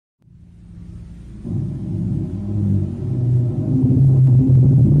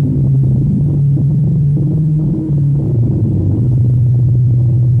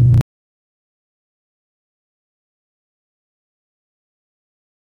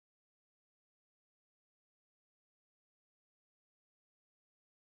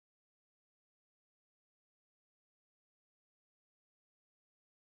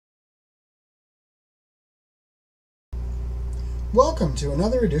Welcome to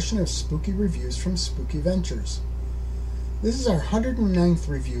another edition of Spooky Reviews from Spooky Ventures. This is our 109th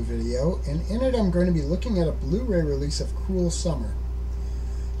review video, and in it I'm going to be looking at a Blu-ray release of Cruel Summer.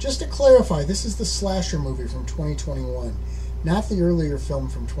 Just to clarify, this is the slasher movie from 2021, not the earlier film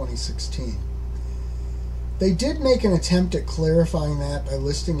from 2016. They did make an attempt at clarifying that by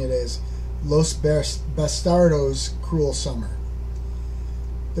listing it as Los Bastardos Cruel Summer.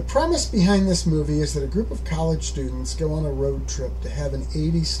 The premise behind this movie is that a group of college students go on a road trip to have an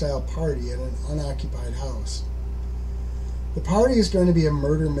 80s style party at an unoccupied house. The party is going to be a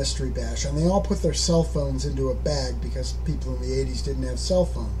murder mystery bash, and they all put their cell phones into a bag because people in the 80s didn't have cell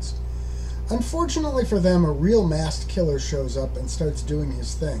phones. Unfortunately for them, a real masked killer shows up and starts doing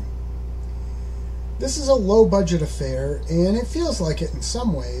his thing. This is a low-budget affair, and it feels like it in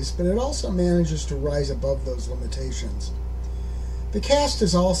some ways, but it also manages to rise above those limitations. The cast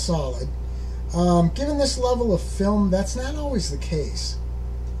is all solid. Given this level of film, that's not always the case.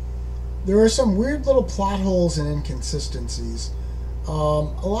 There are some weird little plot holes and inconsistencies. A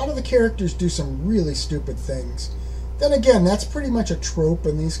lot of the characters do some really stupid things. Then again, that's pretty much a trope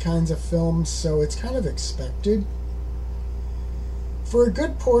in these kinds of films, so it's kind of expected. For a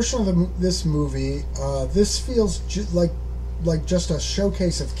good portion of this movie, this feels like just a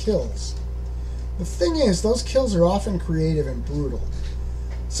showcase of kills. The thing is, those kills are often creative and brutal.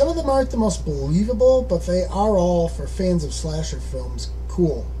 Some of them aren't the most believable, but they are all, for fans of slasher films,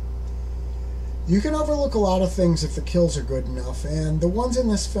 cool. You can overlook a lot of things if the kills are good enough, and the ones in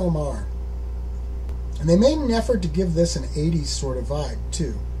this film are. And they made an effort to give this an 80s sort of vibe,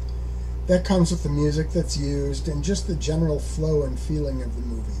 too. That comes with the music that's used and just the general flow and feeling of the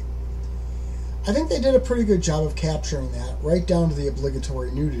movie. I think they did a pretty good job of capturing that, right down to the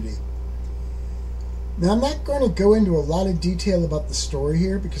obligatory nudity. Now, I'm not going to go into a lot of detail about the story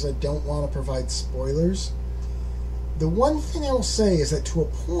here because I don't want to provide spoilers. The one thing I will say is that to a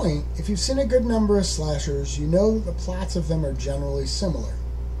point, if you've seen a good number of slashers, you know that the plots of them are generally similar.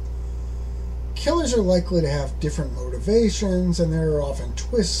 Killers are likely to have different motivations, and there are often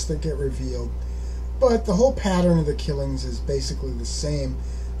twists that get revealed, but the whole pattern of the killings is basically the same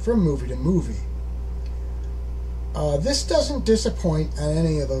from movie to movie. This doesn't disappoint on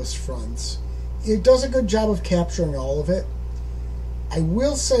any of those fronts. It does a good job of capturing all of it. I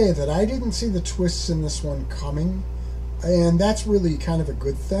will say that I didn't see the twists in this one coming, and that's really kind of a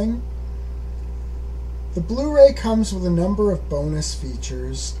good thing. The Blu-ray comes with a number of bonus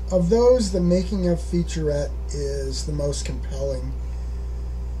features. Of those, the making of featurette is the most compelling.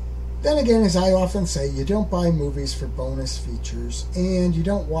 Then again, as I often say, you don't buy movies for bonus features, and you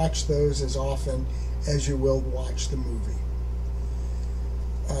don't watch those as often as you will watch the movie.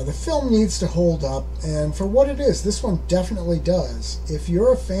 The film needs to hold up, and for what it is, this one definitely does. If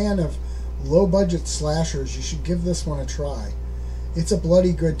you're a fan of low-budget slashers, you should give this one a try. It's a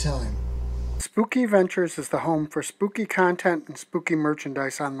bloody good time. Spooky Ventures is the home for spooky content and spooky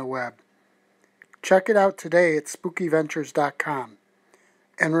merchandise on the web. Check it out today at spookyventures.com.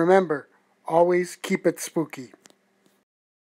 And remember, always keep it spooky.